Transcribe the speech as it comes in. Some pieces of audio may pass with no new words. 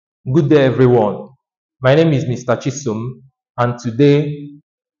Good day, everyone. My name is Mr. Chisum, and today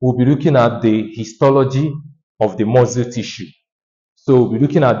we'll be looking at the histology of the muscle tissue. So we'll be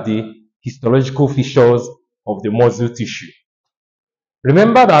looking at the histological features of the muscle tissue.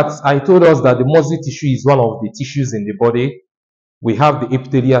 Remember that I told us that the muscle tissue is one of the tissues in the body. We have the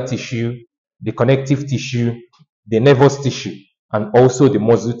epithelial tissue, the connective tissue, the nervous tissue, and also the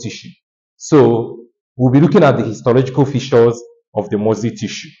muscle tissue. So we'll be looking at the histological features of the muscle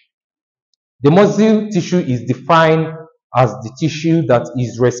tissue. The muscle tissue is defined as the tissue that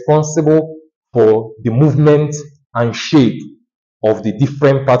is responsible for the movement and shape of the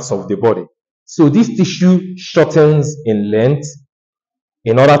different parts of the body. So this tissue shortens in length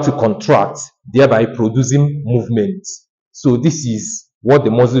in order to contract, thereby producing movement. So this is what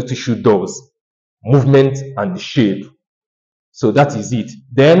the muscle tissue does, movement and the shape. So that is it.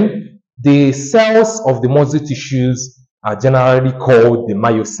 Then the cells of the muscle tissues are generally called the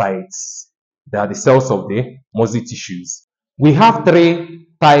myocytes. They are the cells of the muscle tissues. We have three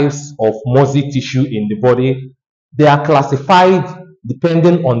types of muscle tissue in the body. They are classified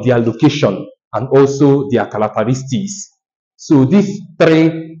depending on their location and also their characteristics. So these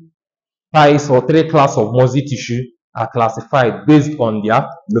three types or three classes of muscle tissue are classified based on their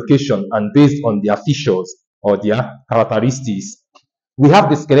location and based on their features or their characteristics. We have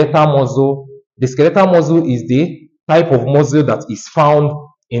the skeletal muscle. The skeletal muscle is the type of muscle that is found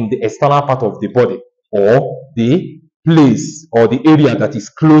in the external part of the body, or the place or the area that is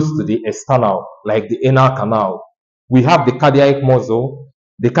close to the external, like the anal canal. We have the cardiac muscle.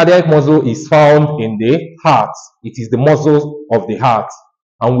 The cardiac muscle is found in the heart. It is the muscle of the heart.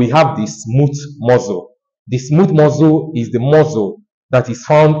 And we have the smooth muscle. The smooth muscle is the muscle that is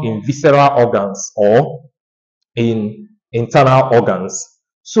found in visceral organs or in internal organs.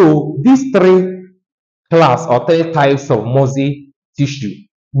 So these three class or three types of muscle tissue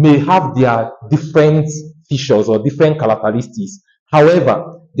may have their different features or different characteristics.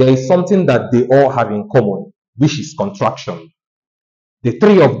 However, there is something that they all have in common, which is contraction. The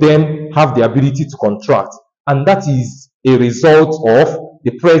three of them have the ability to contract, and that is a result of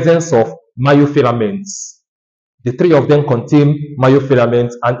the presence of myofilaments. The three of them contain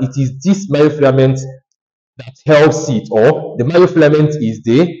myofilaments, and it is this myofilament that helps it, or the myofilament is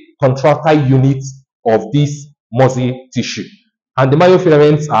the contractile unit of this muscle tissue. And the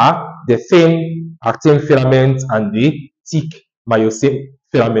myofilaments are the thin actin filaments and the thick myosin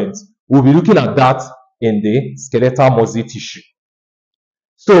filaments. We'll be looking at that in the skeletal muscle tissue.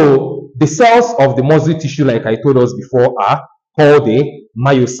 So the cells of the muscle tissue, like I told us before, are called the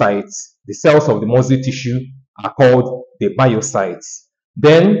myocytes. The cells of the muscle tissue are called the myocytes.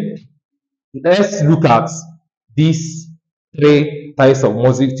 Then let's look at these three types of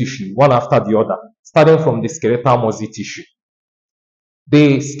muscle tissue, one after the other, starting from the skeletal muscle tissue.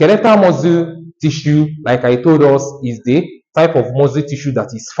 The skeletal muscle tissue, like I told us, is the type of muscle tissue that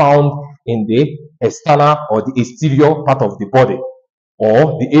is found in the external or the exterior part of the body,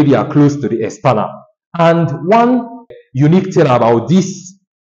 or the area close to the external. And one unique thing about this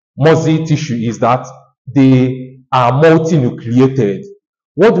muscle tissue is that they are multinucleated.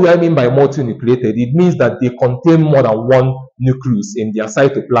 What do I mean by multinucleated? It means that they contain more than one nucleus in their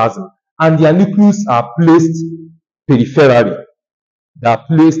cytoplasm, and their nucleus are placed peripherally. They are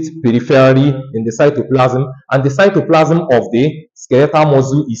placed peripherally in the cytoplasm, and the cytoplasm of the skeletal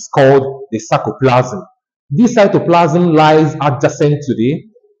muscle is called the sarcoplasm. This cytoplasm lies adjacent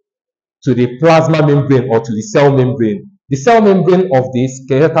to the plasma membrane or to the cell membrane. The cell membrane of the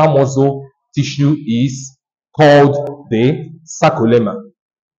skeletal muscle tissue is called the sarcolemma.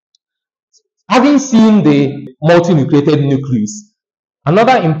 Having seen the multinucleated nucleus,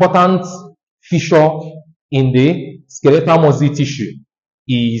 another important feature in the skeletal muscle tissue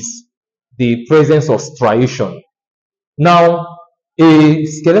is the presence of striation. Now, a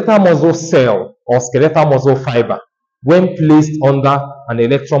skeletal muscle cell or skeletal muscle fiber, when placed under an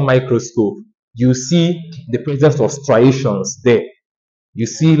electron microscope, you see the presence of striations there. You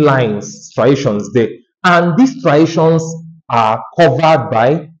see lines, striations there. And these striations are covered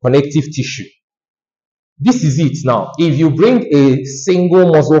by connective tissue. This is it now. If you bring a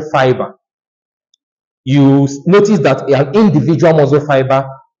single muscle fiber, you notice that an individual muscle fiber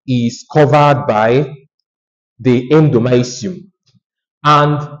is covered by the endomysium.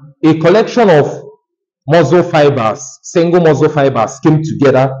 And a collection of muscle fibers, single muscle fibers, came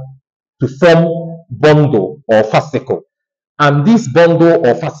together to form bundle or fascicle. And this bundle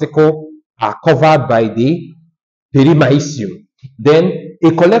or fascicle are covered by the perimysium. Then a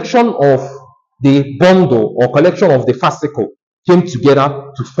collection of the bundle or collection of the fascicle came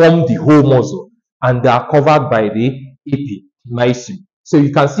together to form the whole muscle, and they are covered by the epimysium. So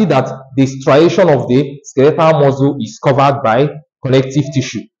you can see that the striation of the skeletal muscle is covered by connective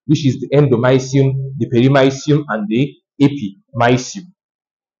tissue, which is the endomysium, the perimysium, and the epimysium.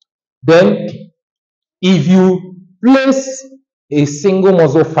 Then, if you place a single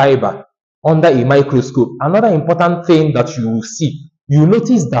muscle fiber under a microscope, another important thing that you will see, you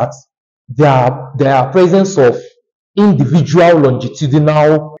notice that there are presence of individual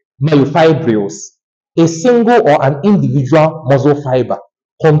longitudinal myofibrils. A single or an individual muscle fiber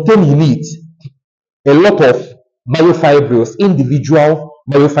contain in it a lot of myofibrils, individual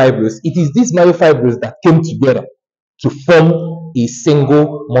myofibrils. It is these myofibrils that came together to form a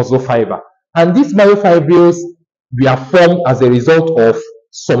single muscle fiber. And these myofibrils were formed as a result of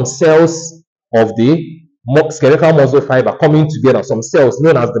some cells of the skeletal muscle fiber coming together. Some cells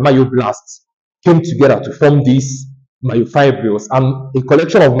known as the myoblasts came together to form these myofibrils, and a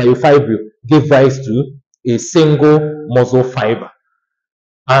collection of myofibrils gave rise to a single muscle fiber.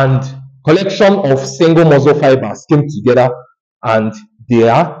 And collection of single muscle fibers came together and they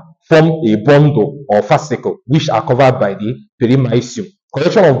are form a bundle or fascicle, which are covered by the perimysium.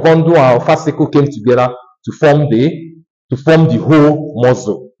 Collection of bundle or fascicle came together to form the whole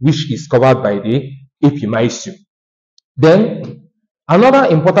muscle, which is covered by the epimysium. Then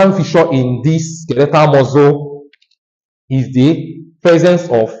another important feature in this skeletal muscle is the presence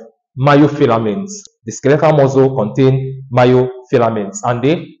of myofilaments. The skeletal muscle contains myofilaments, and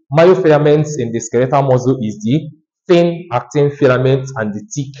the myofilaments in the skeletal muscle is the thin actin filament and the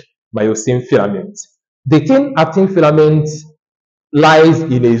thick myosin filament. The thin actin filament lies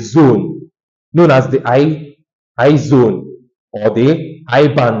in a zone known as the eye zone or the eye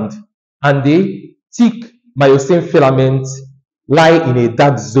band, and the thick myosin filament lie in a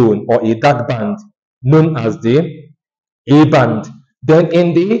dark zone or a dark band known as the A band. Then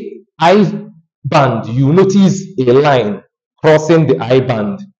in the eye band, you notice a line crossing the eye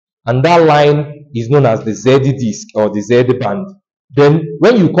band, and that line is known as the Z disc or the Z band. Then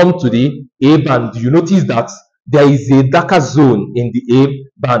when you come to the A band, you notice that there is a darker zone in the A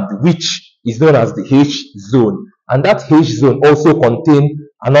band, which is known as the H zone. And that H zone also contains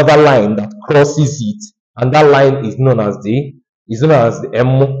another line that crosses it, and that line is known as the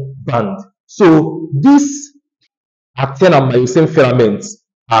M band. So these actin and myosin filaments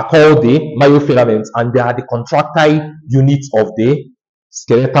are called the myofilaments, and they are the contractile units of the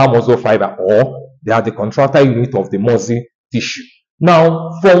skeletal muscle fiber, or they are the contractile unit of the muscle tissue.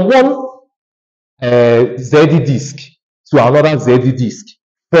 Now, from one Z disc to another Z disc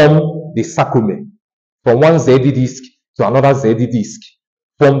form the sarcomere. From one Z disc to another Z disc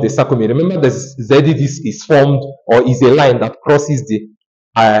form the sarcomere. Remember, the Z disc is formed or is a line that crosses the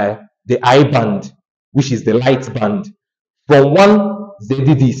eye band, which is the light band. From one Z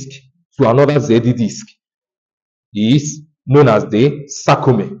disc to another Z disc is known as the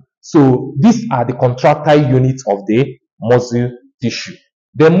sarcomere. So these are the contractile units of the muscle tissue.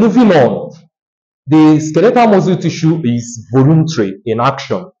 Then moving on, the skeletal muscle tissue is voluntary in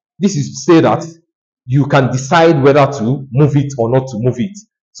action. This is to say that you can decide whether to move it or not to move it.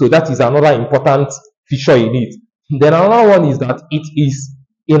 So that is another important feature in it. Then another one is that it is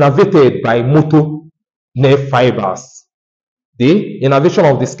innervated by motor nerve fibers. The innervation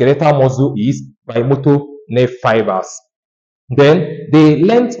of the skeletal muscle is by motor nerve fibers. Then the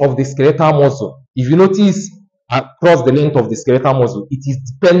length of the skeletal muscle, if you notice across the length of the skeletal muscle, it is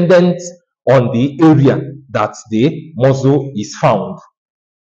dependent on the area that the muscle is found.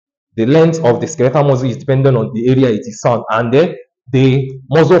 The length of the skeletal muscle is dependent on the area it is found, and then the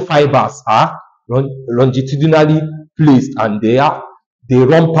muscle fibers are longitudinally placed, and they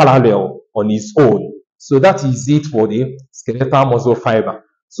run parallel on its own. So that is it for the skeletal muscle fiber.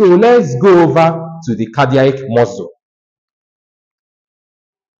 So let's go over to the cardiac muscle.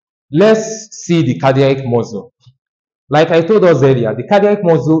 Let's see the cardiac muscle. Like I told us earlier, the cardiac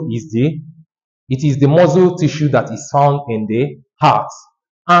muscle is the muscle tissue that is found in the heart.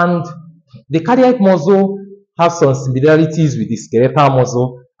 And the cardiac muscle has some similarities with the skeletal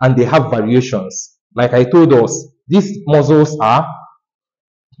muscle, and they have variations. Like I told us, these muscles are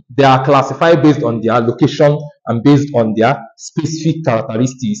classified based on their location and based on their specific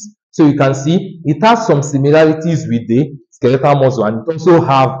characteristics. So you can see it has some similarities with the skeletal muscle, and it also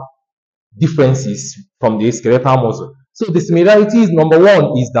have differences from the skeletal muscle. So the similarities, number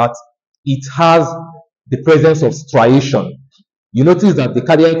one, is that it has the presence of striation. You notice that the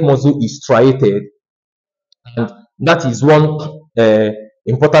cardiac muscle is striated, and that is one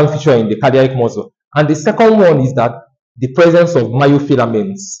important feature in the cardiac muscle. And the second one is that the presence of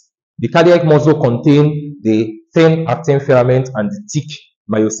myofilaments. The cardiac muscle contains the thin actin filament and the thick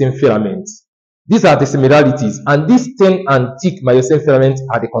myosin filaments. These are the similarities, and these thin and thick myosin filaments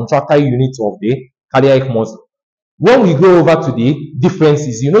are the contractile units of the cardiac muscle. When we go over to the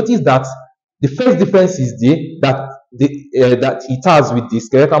differences, you notice that the first difference is that it has with the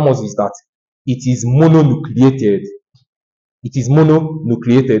skeletal muscle is that it is mononucleated. It is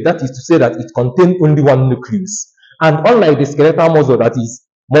mononucleated. That is to say that it contains only one nucleus. And unlike the skeletal muscle that is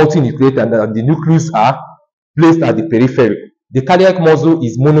multinucleated and the nucleus are placed at the periphery, the cardiac muscle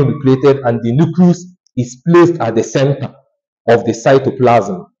is mononucleated and the nucleus is placed at the center of the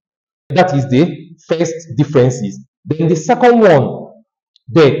cytoplasm. That is the first differences. Then the second one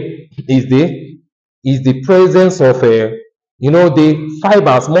there is the presence of the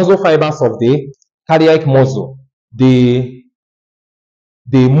fibers, muscle fibers of the cardiac muscle. They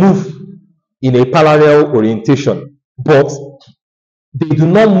move in a parallel orientation, but they do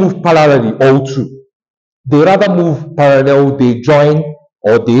not move parallelly all through. They rather move parallel, they join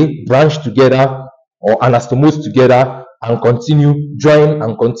or they branch together or anastomose together and continue, join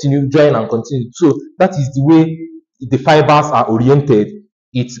and continue, join and continue. So that is the way the fibers are oriented.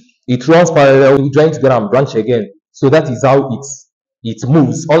 It runs parallel, join together and branch again. So that is how it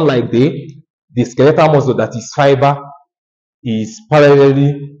moves, unlike the skeletal muscle that is fiber is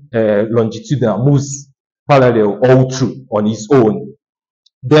parallelly longitudinal, moves parallel all through on its own.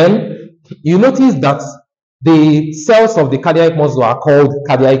 Then you notice that the cells of the cardiac muscle are called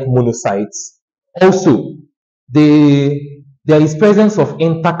cardiac monocytes. Also, there is presence of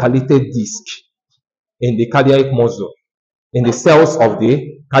intercalated disc in the cardiac muscle, in the cells of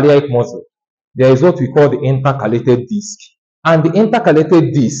the cardiac muscle. There is what we call the intercalated disc. And the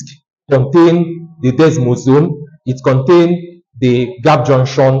intercalated disc contains the desmosome, it contains the gap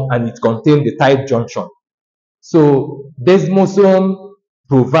junction, and it contains the tight junction. So desmosome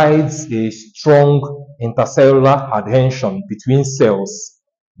provides a strong intercellular adhesion between cells,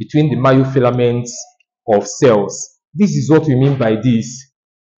 between the myofilaments of cells. This is what we mean by this.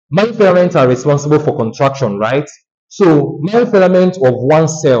 Myofilaments are responsible for contraction, right? So myofilament of one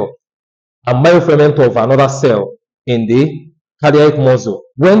cell and myofilament of another cell in the cardiac muscle,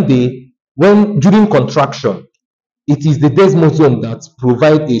 when during contraction, it is the desmosome that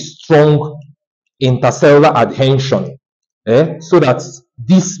provides a strong intercellular adhesion, so that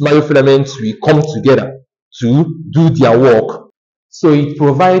these myofilaments will come together to do their work. So it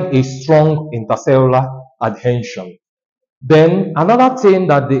provides a strong intercellular adhesion. Then another thing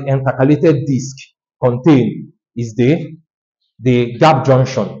that the intercalated disc contains is the gap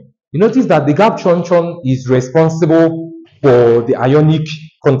junction. You notice that the gap junction is responsible for the ionic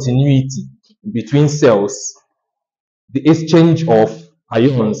continuity between cells, the exchange of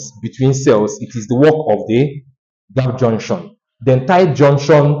ions between cells. It is the work of the gap junction. Then tight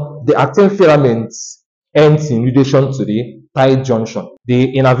junction, the actin filaments ends in relation to the tight junction.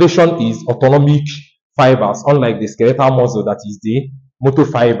 The innervation is autonomic fibers, unlike the skeletal muscle that is the motor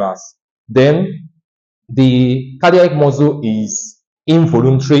fibers. Then the cardiac muscle is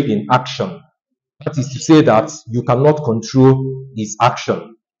involuntary in action. That is to say that you cannot control its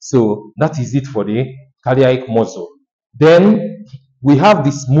action. So that is it for the cardiac muscle. Then we have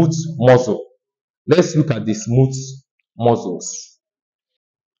the smooth muscle. Let's look at the smooth muscles.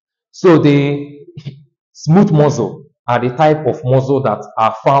 So the smooth muscle are the type of muscle that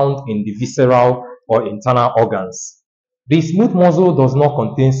are found in the visceral or internal organs. The smooth muscle does not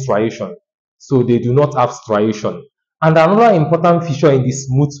contain striation, so they do not have striation. And another important feature in the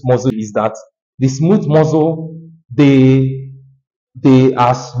smooth muscle is that the smooth muscle, they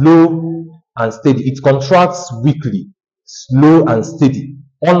are slow and steady. It contracts weakly, slow and steady,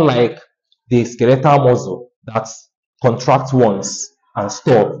 unlike the skeletal muscle that contracts once and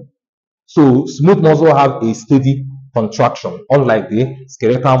stop. So smooth muscle have a steady contraction, unlike the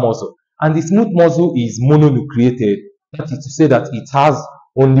skeletal muscle. And the smooth muscle is mononucleated. That is to say that it has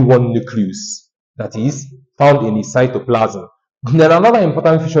only one nucleus that is found in its cytoplasm. Then another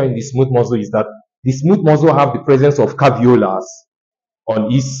important feature in the smooth muscle is that the smooth muscle have the presence of caveolars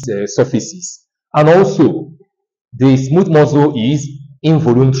on its surfaces. And also, the smooth muscle is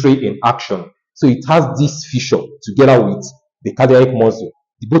involuntary in action. So it has this feature together with the cardiac muscle.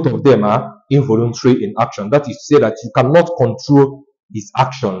 The both of them are involuntary in action. That is to say that you cannot control its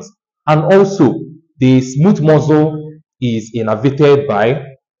actions. And also, the smooth muscle is innervated by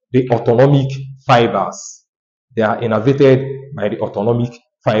the autonomic fibers. They are innervated by the autonomic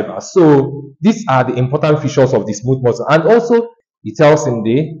fibers. So these are the important features of the smooth muscle. And also, it helps in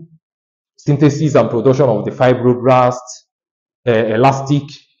the synthesis and production of the fibroblast, elastic,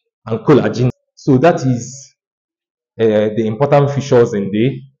 and collagen. So that is the important features in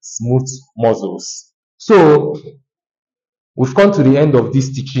the smooth muscles. So we've come to the end of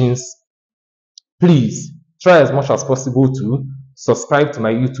these teachings Please try as much as possible to subscribe to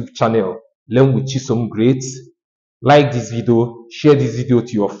my YouTube channel, Learn with Chisom Great. Like this video, share this video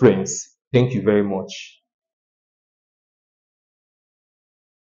to your friends. Thank you very much.